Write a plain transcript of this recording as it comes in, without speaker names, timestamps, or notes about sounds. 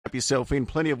yourself in.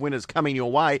 Plenty of winners coming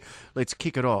your way. Let's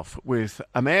kick it off with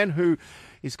a man who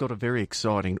has got a very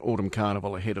exciting autumn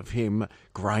carnival ahead of him,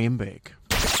 Graham Beck.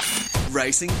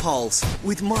 Racing Pulse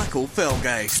with Michael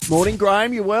Felgate. Morning,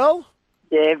 Graham. You well?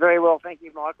 Yeah, very well. Thank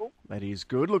you, Michael. That is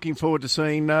good. Looking forward to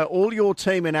seeing all your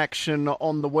team in action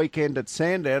on the weekend at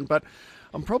Sandown, but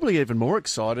I'm probably even more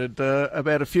excited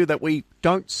about a few that we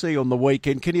don't see on the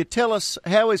weekend. Can you tell us,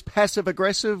 how is Passive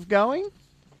Aggressive going?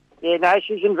 Yeah, no,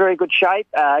 she's in very good shape.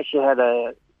 She had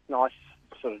a nice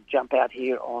sort of jump out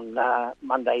here on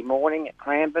Monday morning at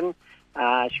Cranbourne.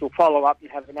 She'll follow up and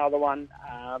have another one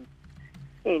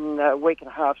in a week and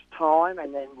a half's time,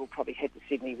 and then we'll probably head to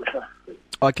Sydney with her.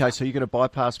 Okay, so you're going to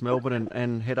bypass Melbourne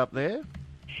and head up there?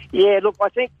 Yeah, look, I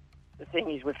think the thing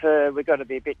is with her, we've got to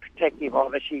be a bit protective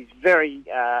of her. She's very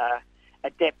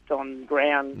adept on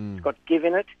ground. She's got give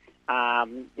in it. I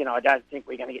don't think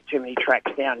we're going to get too many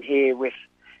tracks down here with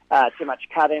too much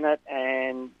cut in it,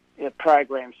 and the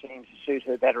program seems to suit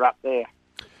her better up there.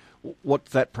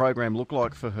 What's that program look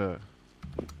like for her?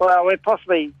 Well, we're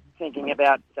possibly thinking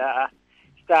about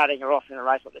starting her off in a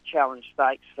race like the Challenge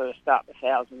Stakes, first up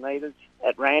 1,000 metres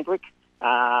at Randwick.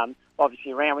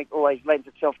 Obviously, Randwick always lends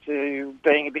itself to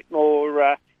being a bit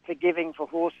more forgiving for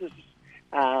horses.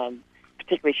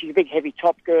 Particularly, she's a big, heavy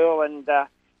top girl, and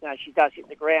she does hit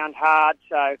the ground hard.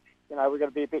 So, we've got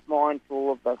to be a bit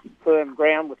mindful of the firm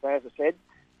ground with her, as I said.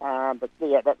 But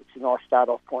yeah, that looks a nice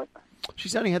start-off point.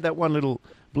 She's only had that one little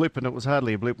blip, and it was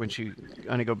hardly a blip when she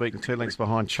only got beaten 2 lengths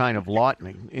behind Chain of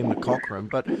Lightning in the Cochrane.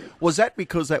 But was that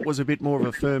because that was a bit more of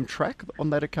a firm track on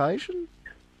that occasion?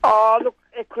 Oh, look,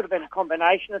 it could have been a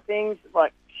combination of things.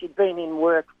 Like, she'd been in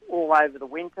work all over the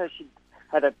winter. She'd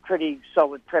had a pretty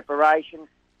solid preparation.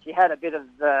 She had a bit of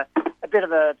a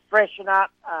freshen up,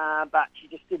 but she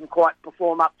just didn't quite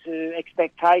perform up to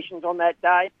expectations on that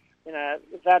day.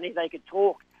 If only they could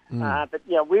talk. But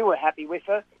we were happy with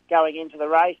her going into the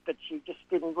race, but she just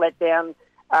didn't let down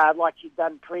like she'd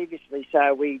done previously.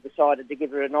 So we decided to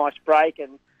give her a nice break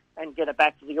and get her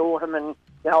back to the autumn. And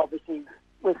obviously,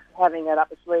 with having that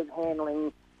upper sleeve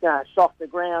handling, softer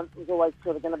ground, was always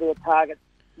sort of going to be a target,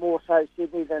 more so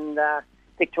Sydney than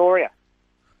Victoria.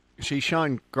 She's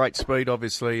shown great speed,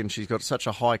 obviously, and she's got such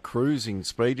a high cruising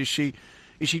speed. Is she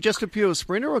just a pure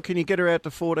sprinter, or can you get her out to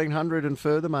 1,400 and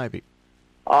further, maybe?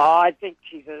 I think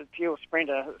she's a pure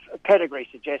sprinter. Pedigree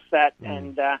suggests that,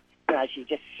 and she's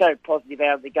just so positive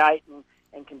out of the gate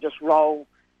and can just roll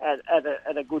at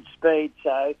a good speed.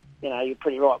 So you're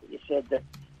pretty right when you said that.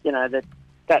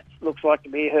 That looks like to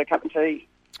be her cup of tea.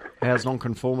 How's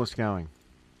Nonconformist going?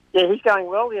 Yeah, he's going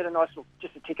well. He had a nice little,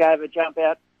 just a tick over jump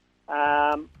out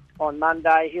on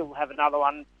Monday. He'll have another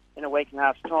one in a week and a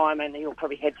half's time, and he'll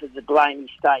probably head to the Delaney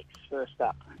Stakes first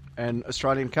up. And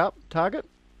Australian Cup target?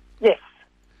 Yes.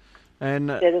 And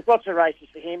there's lots of races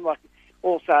for him. Like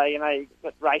also,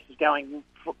 got races going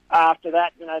after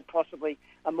that. Possibly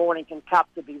a Mornington Cup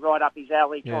to be right up his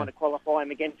alley, trying to qualify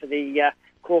him again for the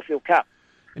Caulfield Cup.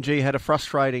 And gee, had a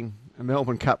frustrating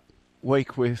Melbourne Cup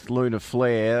week with Luna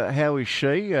Flair. How is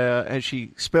she? Has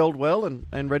she spelled well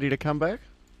and ready to come back?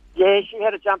 Yeah, she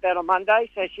had a jump out on Monday,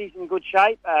 so she's in good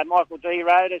shape. Michael D.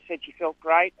 Roder said she felt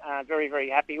great. Very, very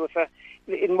happy with her.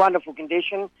 In wonderful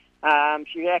condition.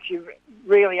 She actually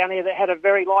really only had a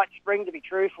very light spring, to be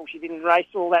truthful. She didn't race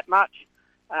all that much.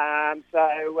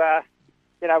 We're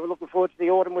looking forward to the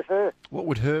autumn with her. What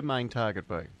would her main target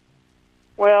be?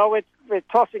 Well, we're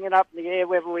tossing it up in the air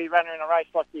whether we run her in a race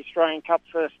like the Australian Cup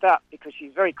first up, because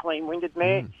she's a very clean-winded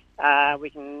mare. We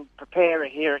can prepare her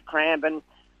here at Cranbourne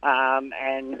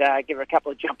and give her a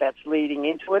couple of jump outs leading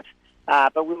into it.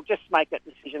 But we'll just make that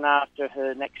decision after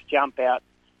her next jump out,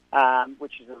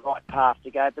 which is the right path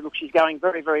to go. But look, she's going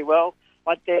very, very well.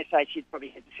 I dare say she'd probably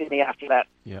head to Sydney after that.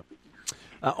 Yep.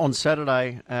 On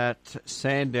Saturday at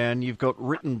Sandown, you've got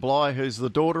Written Bly, who's the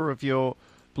daughter of your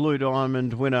Blue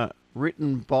Diamond winner,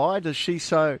 Written By. Does she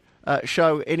show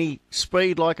any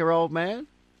speed like her old man?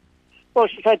 Well,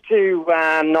 she's had 2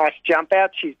 nice jump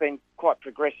outs. She's been quite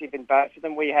progressive in both of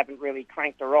them. We haven't really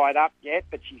cranked her right up yet,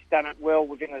 but she's done it well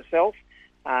within herself.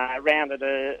 Rounded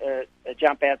her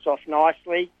jump outs off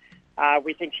nicely.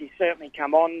 We think she's certainly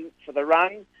come on for the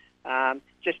run.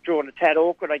 Just drawn a tad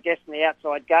awkward, I guess, in the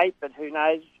outside gate, but who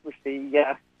knows, with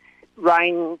the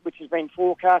rain which has been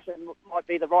forecast, it might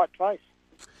be the right place.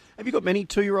 Have you got many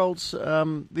 2-year-olds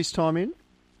this time in?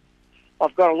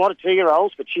 I've got a lot of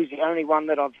 2-year-olds, but she's the only one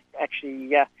that I've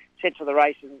actually sent to the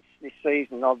races this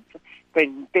season. I've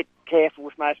been a bit careful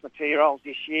with most of my 2-year-olds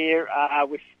this year,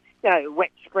 with the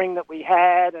wet spring that we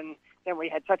had, and then we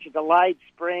had such a delayed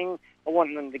spring. I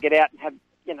wanted them to get out and have,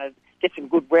 get some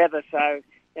good weather. So,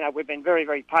 we've been very,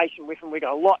 very patient with them. We've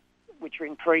got a lot which are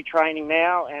in pre-training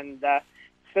now, and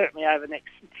certainly over the next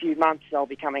few months they'll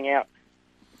be coming out.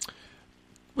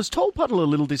 Was Tolpuddle a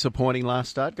little disappointing last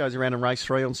start? Goes around in race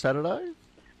 3 on Saturday?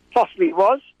 Possibly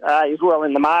was. He was well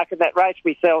in the mark in that race.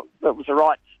 We felt it was the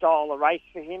right style of race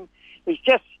for him. He's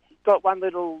just got one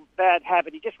little bad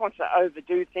habit. He just wants to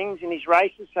overdo things in his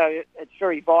races, so it's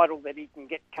very vital that he can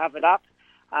get covered up.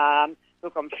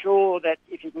 Look, I'm sure that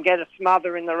if he can get a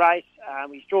smother in the race,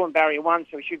 he's drawn barrier 1,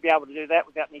 so he should be able to do that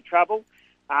without any trouble.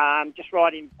 Just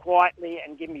ride him quietly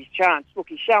and give him his chance. Look,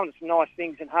 he's shown us some nice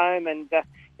things at home, and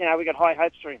we've got high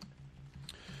hopes for him.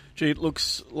 Gee, it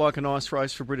looks like a nice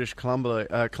race for British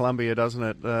Columbia,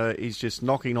 doesn't it? He's just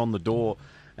knocking on the door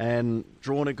and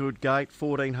drawn a good gate,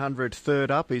 1400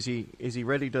 third up. Is he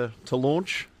ready to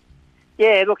launch?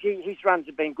 Yeah, look, his runs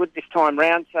have been good this time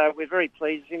round, so we're very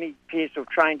pleased with him. He appears to have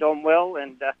trained on well,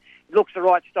 and it looks the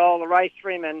right style of race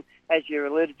for him, and as you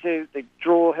alluded to, the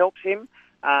draw helps him.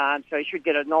 So he should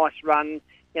get a nice run,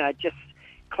 just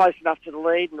close enough to the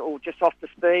lead or just off the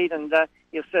speed, and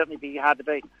he'll certainly be hard to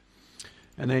beat.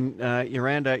 And then you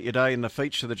round out your day in the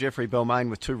feature, the Jeffrey Balmain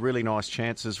with 2 really nice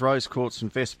chances. Rose Quartz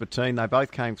and Vespertine, they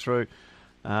both came through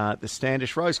the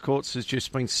Standish. Rose Quartz has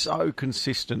just been so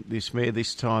consistent, this mare,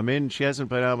 this time in. She hasn't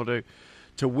been able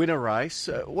to win a race.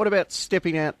 What about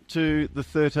stepping out to the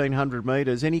 1,300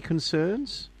 metres? Any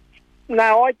concerns?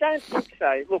 No, I don't think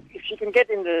so. Look, if she can get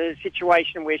in the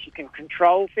situation where she can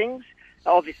control things,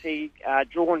 obviously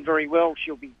drawn very well,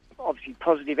 she'll be obviously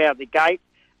positive out of the gate.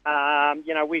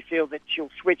 We feel that she'll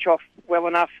switch off well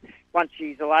enough once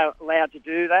she's allowed to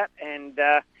do that, and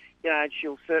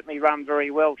she'll certainly run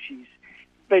very well. She's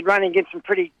been running against some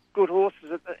pretty good horses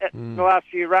at the last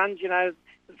few runs. The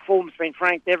form's been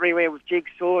franked everywhere with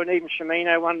Jigsaw, and even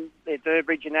Shimino won their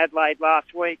Durbridge in Adelaide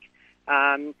last week.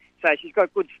 So she's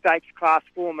got good stakes class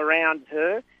form around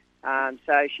her.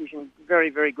 So she's in very,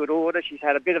 very good order. She's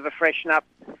had a bit of a freshen up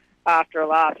after her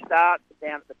last start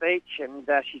down at the beach, and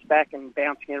she's back and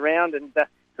bouncing around, and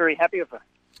very happy with her.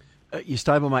 Your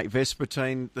stablemate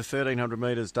Vespertine, the 1,300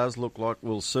 metres does look like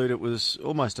will suit. It was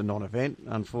almost a non-event,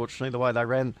 unfortunately, the way they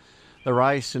ran the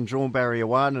race and drawn barrier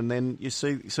 1, and then you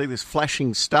see this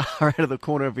flashing star out of the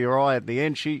corner of your eye at the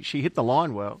end. She hit the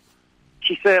line well.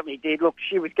 She certainly did. Look,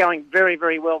 she was going very,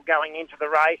 very well going into the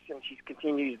race, and she's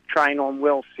continued to train on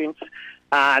well since.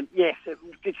 Yes,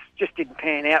 it just didn't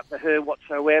pan out for her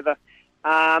whatsoever.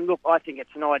 Look, I think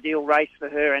it's an ideal race for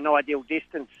her, an ideal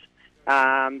distance.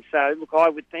 So, look, I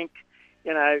would think,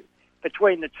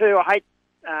 between the two, I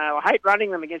hate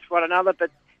running them against one another, but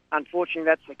unfortunately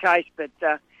that's the case. But,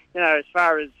 as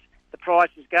far as the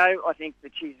prices go, I think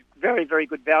that she's very, very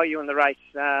good value in the race,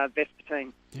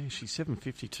 Vespertine. Yeah, she's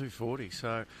 750-240,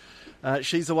 so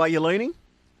she's the way you're leaning?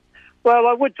 Well,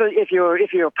 I would if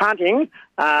you're punting.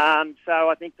 So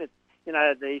I think that,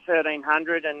 the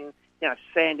 1,300 and,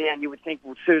 Sandown you would think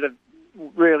would suit her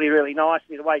really, really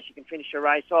nicely, the way she can finish her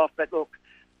race off. But look,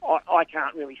 I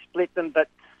can't really split them. But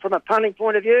from a punting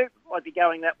point of view, I'd be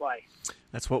going that way.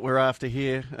 That's what we're after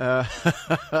here. I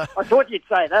thought you'd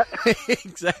say that.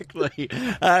 Exactly.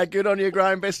 Good on you,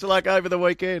 Graham. Best of luck over the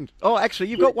weekend. Oh, actually,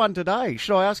 you've got one today.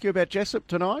 Should I ask you about Jessup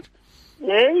tonight?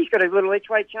 Yeah, he's got a little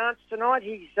each-way chance tonight.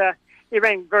 He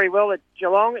ran very well at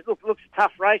Geelong. It looks a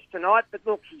tough race tonight, but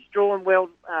look, he's drawn well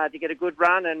to get a good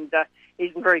run, and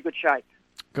he's in very good shape.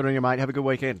 Good on you, mate. Have a good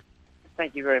weekend.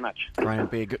 Thank you very much. Graham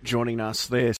Begg joining us there.